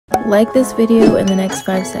Like this video in the next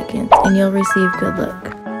 5 seconds and you'll receive good luck.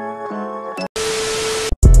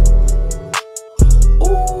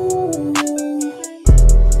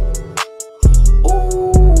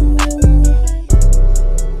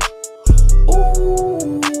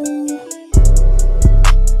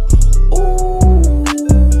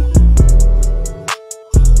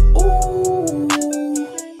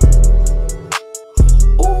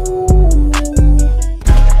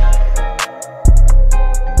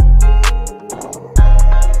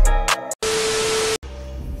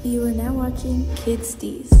 You are now watching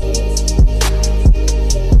KidSteez.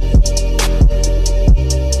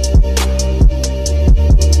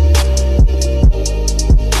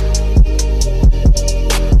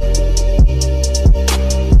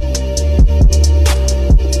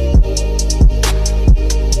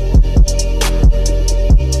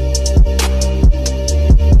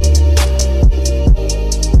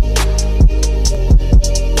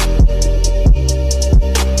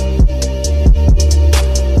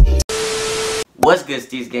 What's good,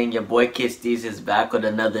 Steez gang? Your boy KidSteez is back with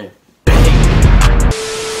another bang.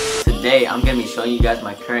 Today I'm gonna be showing you guys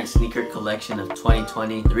my current sneaker collection of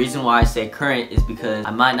 2020. The reason why I say current is because I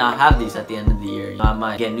might not have these at the end of the year. I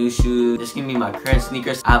might get new shoes. This is gonna be my current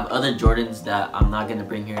sneakers. I have other Jordans that I'm not gonna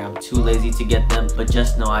bring here. I'm too lazy to get them, but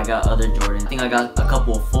just know I got other Jordans. I think I got a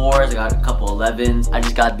couple of 4s, I got a couple 11s. I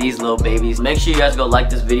just got these little babies. Make sure you guys go like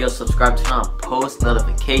this video, subscribe, turn on post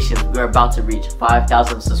notifications. We're about to reach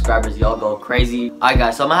 5,000 subscribers. Y'all go crazy. Alright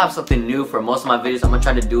guys, so I'm gonna have something new for most of my videos. I'm gonna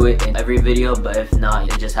try to do it in every video, but if not,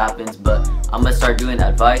 it just happens. But I'm gonna start doing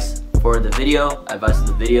advice for the video, advice of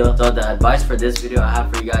the video. So the advice for this video I have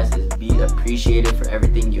for you guys is be appreciative for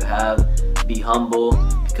everything you have. Be humble,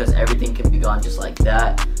 because everything can be gone just like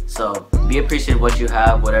that. So be appreciative of what you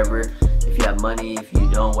have, whatever. If you have money, if you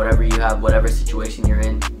don't, whatever you have, whatever situation you're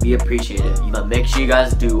in, be appreciative. But make sure you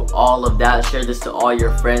guys do all of that. Share this to all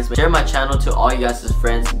your friends. Share my channel to all you guys'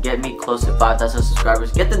 friends. Get me close to 5,000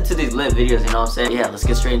 subscribers. Get them to these lit videos, you know what I'm saying? Yeah, let's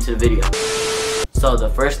get straight into the video. So the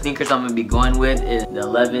first sneakers I'm gonna be going with is the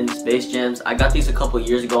 11 Space Jams. I got these a couple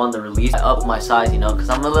years ago on the release. I upped my size, you know, cause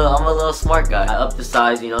I'm a little smart guy. I upped the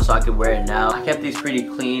size, you know, so I could wear it now. I kept these pretty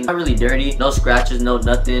clean, not really dirty, no scratches, no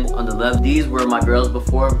nothing. On the left, these were my girls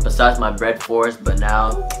before, besides my Bread 4s, but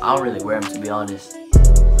now I don't really wear them, to be honest.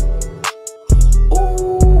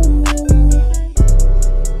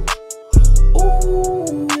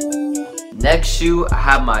 Next shoe, I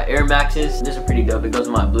have my Air Maxes. These are pretty dope. It goes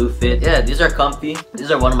with my blue fit. Yeah, these are comfy. These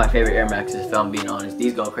are one of my favorite Air Maxes, if I'm being honest.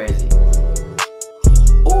 These go crazy.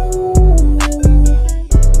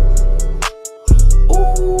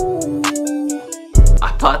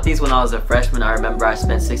 I bought these when I was a freshman. I remember I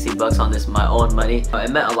spent 60 bucks on this, my own money.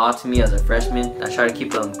 It meant a lot to me as a freshman. I try to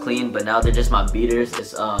keep them clean, but now they're just my beaters.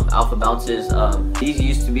 It's Alpha Bounces. These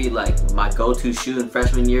used to be like my go-to shoe in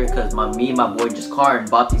freshman year, because me and my boy just Carr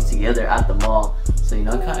bought these together at the mall. So you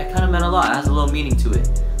know, it kind of meant a lot. It has a little meaning to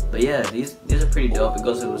it. But yeah, these are pretty dope. It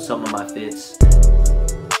goes with some of my fits.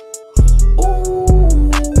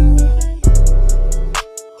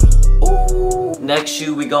 Next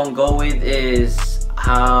shoe we gonna go with is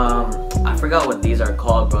I forgot what these are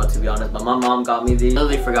called, bro, to be honest, but my mom got me these. I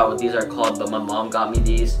literally forgot what these are called, but my mom got me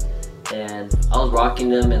these, and I was rocking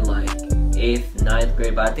them in like 8th, 9th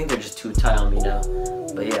grade, but I think they're just too tight on me now.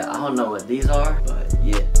 But yeah, I don't know what these are, but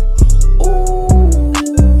yeah.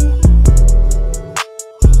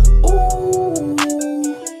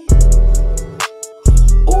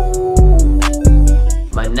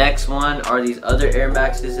 Next one are these other Air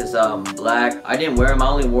Maxes. It's black. I didn't wear them. I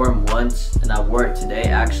only wore them once, and I wore it today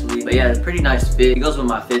actually. But yeah, it's a pretty nice fit. It goes with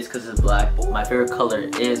my fits because it's black. My favorite color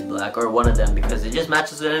is black, or one of them, because it just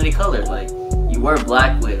matches with any color. Like, you wear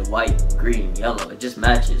black with white, green, yellow. It just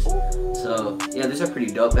matches. So yeah, these are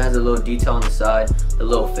pretty dope. It has a little detail on the side, the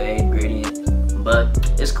little fade gradient. But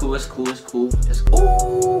it's cool. It's cool. It's cool. It's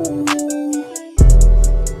cool.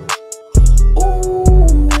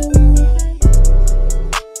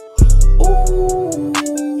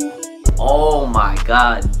 Oh my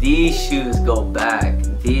god, these shoes go back.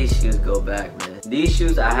 These shoes go back, man. These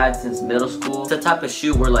shoes I had since middle school. It's the type of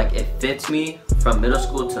shoe where like it fits me from middle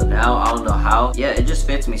school to now. I don't know how. Yeah, it just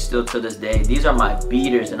fits me still to this day. These are my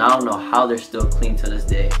beaters, and I don't know how they're still clean to this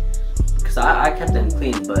day, because I kept them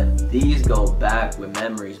clean. But these go back with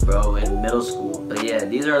memories, bro, in middle school. But yeah,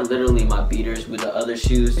 these are literally my beaters with the other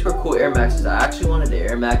shoes. These were cool Air Maxes. I actually wanted the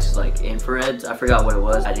Air Maxes like infrareds. I forgot what it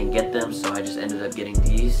was. I didn't get them, so I just ended up getting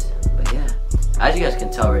these. But yeah, as you guys can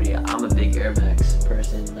tell already, I'm a big Air Max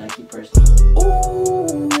person, Nike person.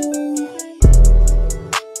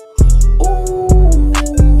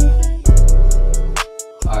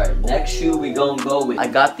 Alright, next shoe we gonna go with. I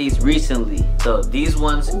got these recently. So these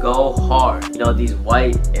ones go hard. You know, these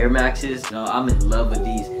white Air Maxes, you know, I'm in love with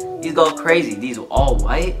these. These go crazy. These all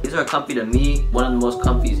white. These are comfy to me. One of the most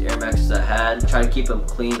comfiest Air Maxes I had. Try to keep them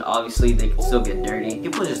clean. Obviously, they can still get dirty.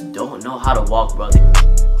 People just don't know how to walk, bro.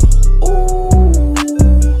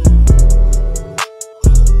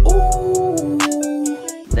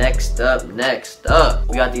 Next up,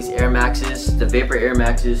 we got these Air Maxes, the Vapor Air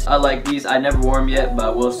Maxes. I like these. I never wore them yet, but I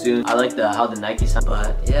will soon. I like how the Nike sound.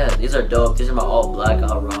 But yeah, these are dope. These are my all black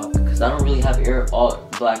I'll rock, because I don't really have all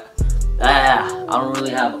black. I don't really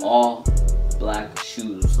have all black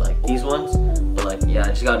shoes like these ones. But like, yeah, I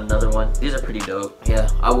just got another one. These are pretty dope. Yeah,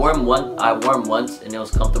 I wore them once, and it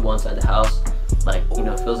was comfortable inside the house. Like, you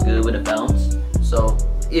know, it feels good with a bounce. So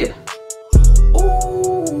yeah.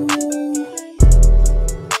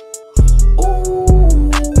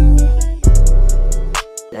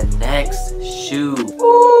 Shoe.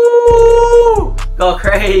 Ooh, go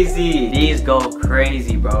crazy. These go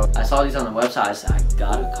crazy, bro. I saw these on the website. I said, I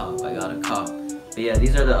gotta cop. But yeah,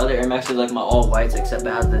 these are the other Air Maxes, like my all whites, except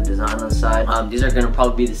it has the design on the side. These are gonna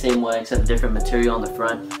probably be the same one, except different material on the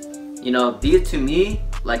front. You know, these to me,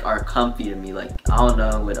 like, are comfy to me. Like, I don't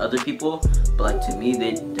know with other people, but like to me,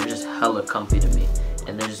 they're just hella comfy to me.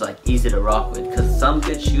 And they're just like easy to rock with. Cause some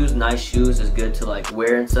good shoes, nice shoes is good to like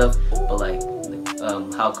wear and stuff, but like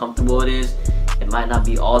how comfortable it is, it might not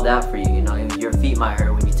be all that for you. You know, your feet might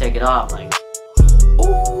hurt when you take it off. Like,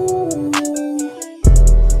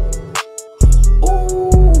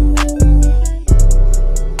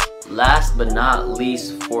 last but not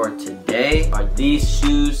least for today are these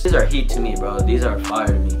shoes. These are heat to me, bro. These are fire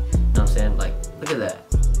to me. You know what I'm saying? Like, look at that.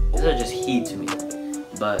 These are just heat to me.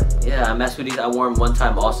 But yeah, I messed with these. I wore them one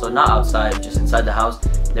time also, not outside, just inside the house.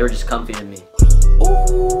 They were just comfy to me.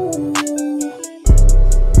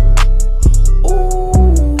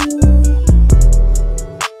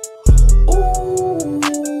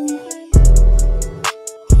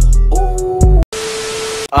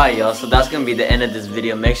 Alright y'all, so that's gonna be the end of this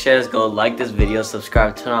video. Make sure to go like this video,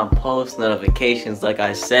 subscribe, turn on post notifications. Like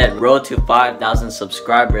I said, road to 5,000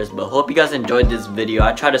 subscribers. But hope you guys enjoyed this video.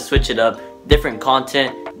 I try to switch it up, different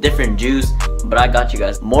content, different juice, but I got you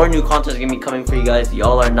guys. More new content is gonna be coming for you guys.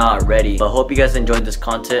 Y'all are not ready, but hope you guys enjoyed this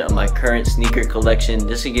content of my current sneaker collection.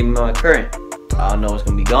 This is gonna be my current. I don't know what's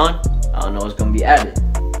gonna be gone, I don't know what's gonna be added,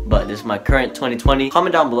 but this is my current 2020.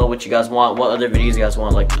 Comment down below what you guys want, what other videos you guys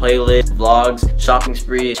want, like playlists, vlogs, shopping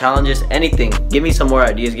spree, challenges, anything. Give me some more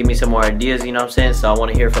ideas, you know what I'm saying? So I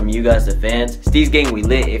want to hear from you guys, the fans. KidSteez gang, we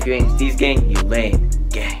lit. If you ain't KidSteez gang, you lame.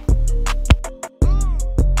 Gang.